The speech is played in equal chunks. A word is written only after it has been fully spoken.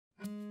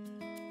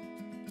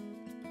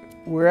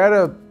We're at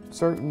a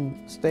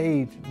certain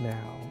stage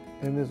now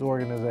in this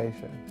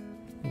organization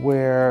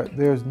where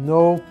there's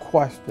no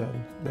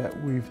question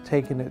that we've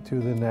taken it to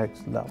the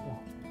next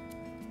level.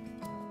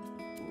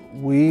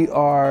 We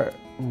are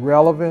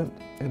relevant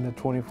in the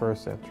 21st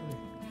century.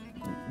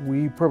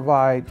 We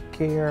provide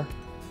care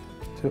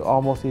to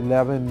almost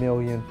 11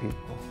 million people.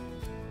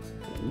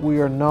 We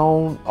are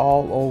known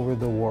all over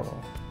the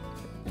world.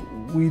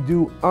 We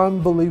do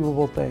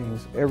unbelievable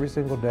things every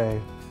single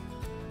day.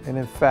 And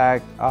in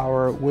fact,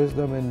 our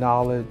wisdom and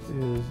knowledge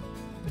is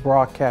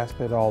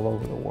broadcasted all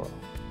over the world.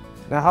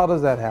 Now, how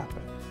does that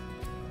happen?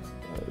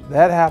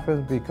 That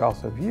happens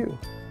because of you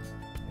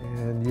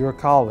and your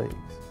colleagues.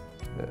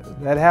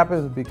 That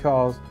happens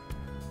because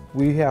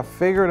we have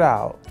figured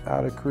out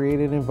how to create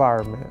an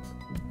environment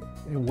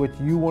in which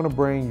you want to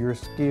bring your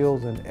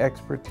skills and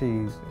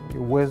expertise,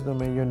 your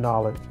wisdom and your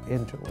knowledge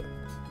into it,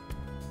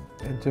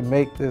 and to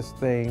make this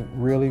thing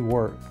really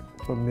work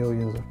for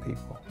millions of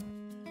people.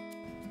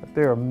 But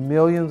there are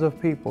millions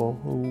of people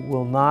who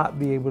will not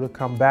be able to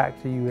come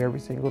back to you every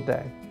single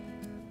day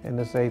and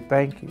to say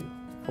thank you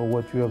for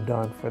what you have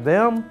done for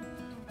them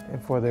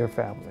and for their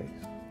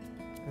families.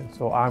 And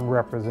so I'm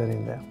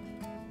representing them.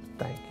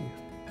 Thank you.